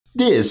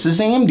This is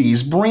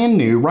AMD's brand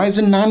new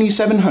Ryzen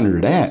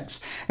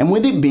 9700X, and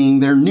with it being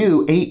their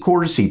new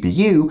 8-core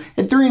CPU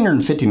at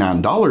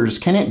 $359,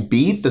 can it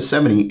beat the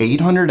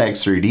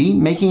 7800X3D,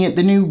 making it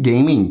the new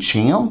gaming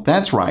champ?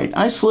 That's right,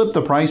 I slipped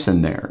the price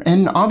in there,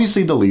 and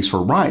obviously the leaks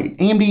were right.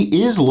 AMD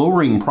is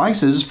lowering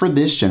prices for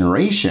this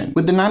generation,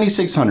 with the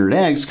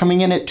 9600X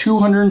coming in at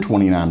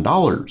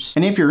 $229.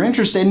 And if you're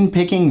interested in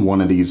picking one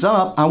of these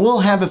up, I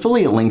will have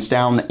affiliate links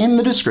down in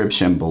the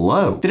description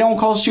below. They don't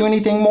cost you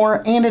anything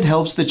more, and it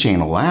helps the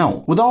channel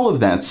out. With all of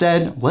that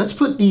said, let's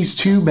put these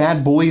two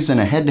bad boys in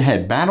a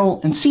head-to-head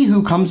battle and see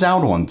who comes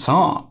out on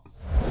top.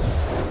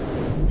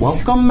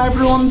 Welcome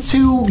everyone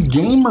to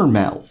Gamer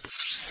Melt.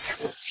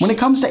 When it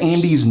comes to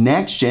AMD's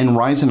next-gen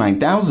Ryzen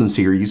 9000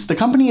 series, the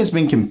company has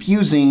been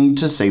confusing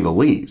to say the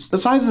least.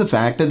 Besides the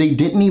fact that they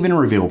didn't even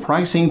reveal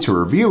pricing to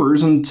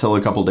reviewers until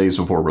a couple days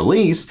before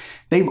release,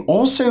 they've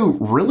also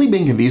really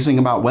been confusing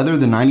about whether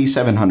the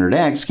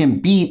 9700X can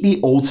beat the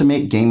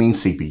ultimate gaming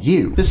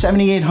CPU, the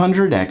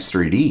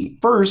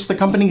 7800X3D. First, the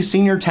company's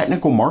senior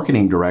technical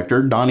marketing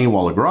director, Donnie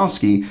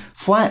Walagrowski,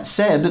 flat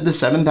said that the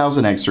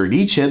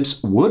 7000X3D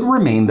chips would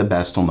remain the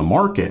best on the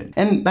market.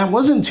 And that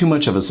wasn't too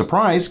much of a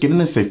surprise given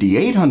the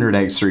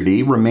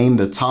 5800X3D remained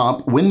the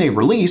top when they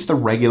released the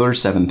regular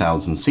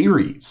 7000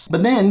 series.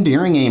 But then,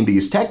 during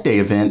AMD's Tech Day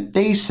event,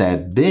 they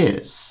said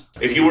this.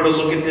 If you were to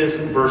look at this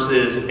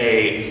versus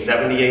a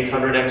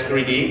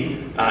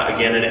 7800X3D,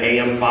 again an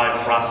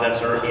AM5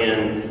 processor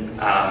in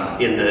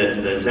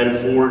the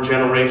Zen 4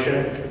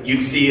 generation,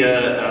 you'd see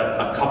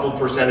a couple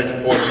percentage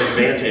points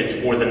advantage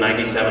for the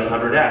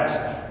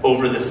 9700X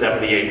over the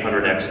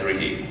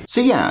 7800X3D.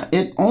 So yeah,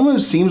 it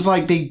almost seems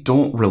like they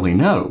don't really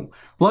know.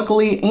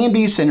 Luckily,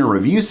 AMD sent a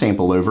review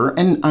sample over,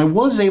 and I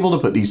was able to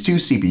put these two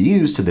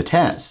CPUs to the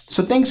test.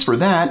 So thanks for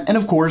that, and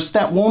of course,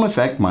 that won't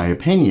affect my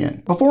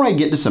opinion. Before I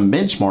get to some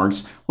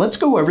benchmarks, let's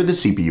go over the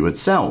CPU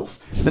itself.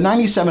 The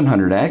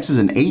 9700X is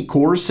an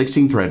 8-core,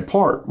 16-thread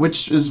part,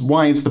 which is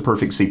why it's the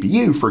perfect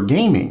CPU for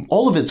gaming.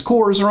 All of its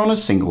cores are on a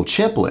single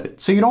chiplet,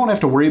 so you don't have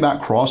to worry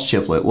about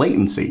cross-chiplet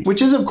latency,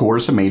 which is of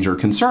course a major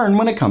concern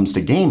when it comes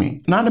to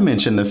gaming. Not to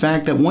mention the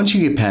fact that once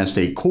you get past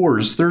 8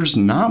 cores, there's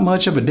not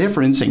much of a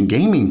difference in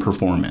gaming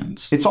performance.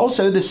 It's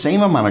also the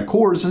same amount of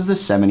cores as the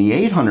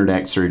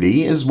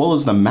 7800X3D, as well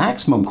as the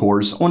maximum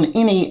cores on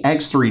any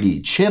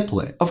X3D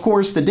chiplet. Of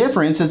course, the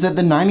difference is that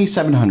the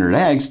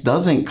 9700X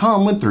doesn't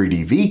come with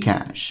 3D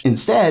V-cache.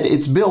 Instead,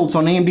 it's built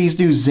on AMD's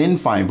new Zen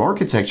 5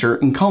 architecture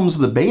and comes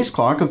with a base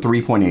clock of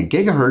 3.8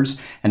 GHz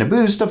and a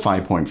boost of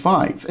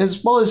 5.5,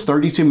 as well as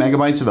 32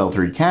 MB of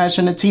L3 cache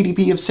and a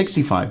TDP of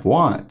 65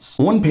 watts.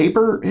 On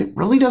paper, it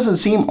really doesn't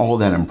seem all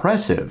that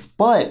impressive,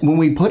 but when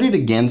we put it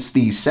against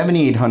the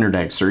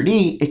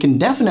 7800X3D, it can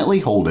definitely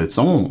hold its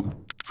own.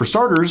 For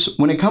starters,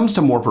 when it comes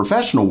to more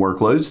professional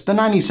workloads, the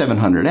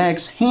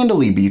 9700X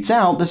handily beats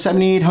out the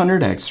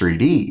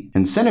 7800X3D.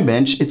 In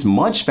Cinebench, it's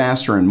much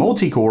faster in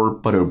multi-core,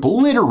 but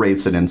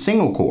obliterates it in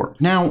single-core.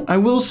 Now, I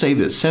will say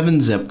that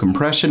 7-zip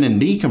compression and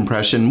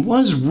decompression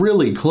was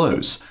really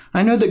close.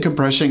 I know that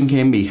compression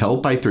can be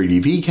helped by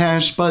 3D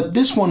V-cache, but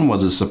this one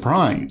was a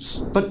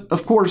surprise. But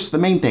of course, the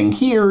main thing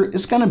here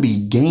is gonna be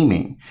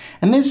gaming.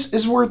 And this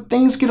is where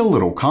things get a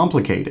little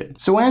complicated.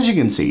 So as you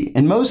can see,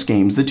 in most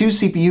games, the two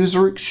CPUs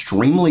are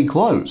extremely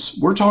close.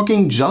 We're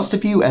talking just a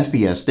few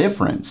FPS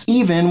difference,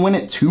 even when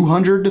at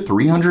 200 to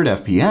 300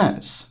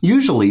 FPS.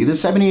 Usually, the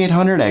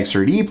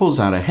 7800X3D pulls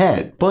out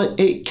ahead, but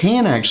it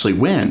can actually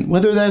win.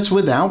 Whether that's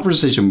without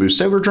Precision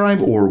Boost Overdrive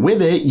or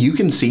with it, you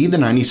can see the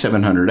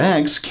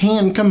 9700X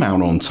can come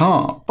out on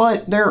top.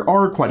 But there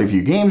are quite a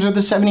few games where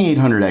the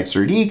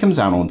 7800X3D comes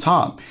out on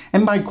top,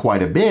 and by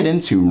quite a bit in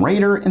Tomb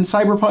Raider and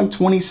Cyberpunk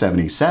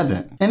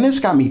 2077. And this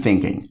got me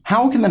thinking,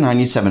 how can the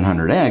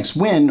 9700X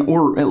win,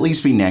 or at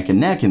least be neck and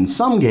neck in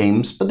some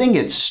games, but then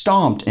get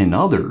stomped in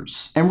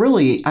others? And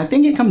really, I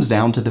think it comes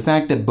down to the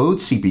fact that both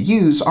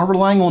CPUs are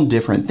relying on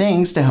different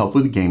things to help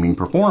with gaming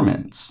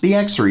performance. The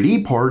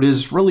X3D part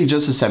is really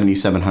just a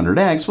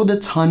 7700X with a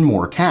ton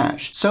more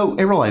cache, so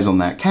it relies on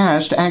that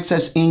cache to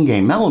access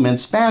in-game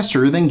elements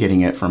faster than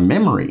getting it from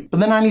memory. But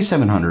the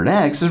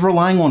 9700X is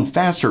relying on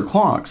faster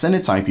clocks and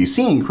its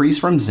IPC increase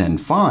from Zen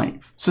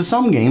 5. So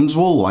some games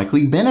will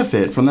likely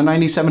benefit from the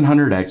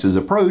 9700X's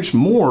approach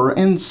more,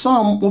 and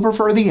some will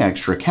prefer the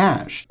extra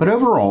cache. But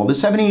overall, the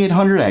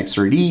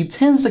 7800X3D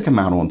tends to come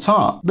out on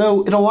top,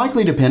 though it'll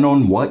likely depend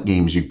on what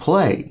games you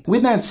play.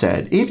 With that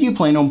said, if you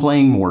plan on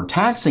playing more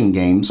taxing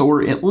games,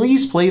 or at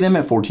least play them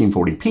at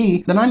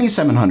 1440p, the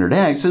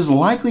 9700X is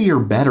likely your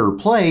better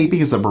play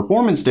because the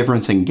performance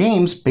difference in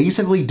games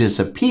basically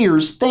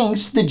disappears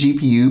thanks to the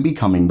GPU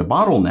becoming the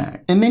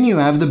bottleneck. And then you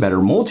have the better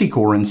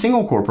multi-core and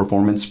single-core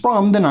performance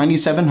from the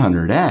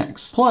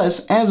 9700X.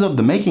 Plus, as of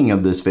the making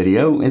of this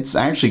video, it's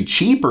actually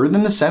cheaper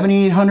than the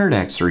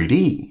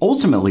 7800X3D.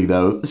 Ultimately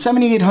though, the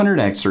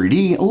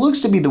 7800X3D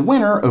looks to be the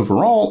winner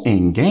overall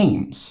in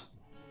games.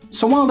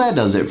 So while that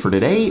does it for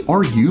today,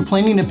 are you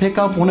planning to pick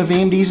up one of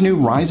AMD's new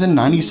Ryzen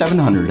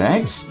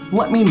 9700X?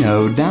 Let me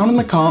know down in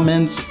the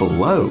comments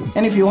below.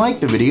 And if you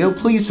liked the video,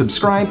 please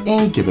subscribe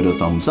and give it a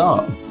thumbs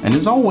up. And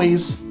as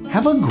always,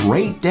 Have a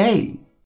great day.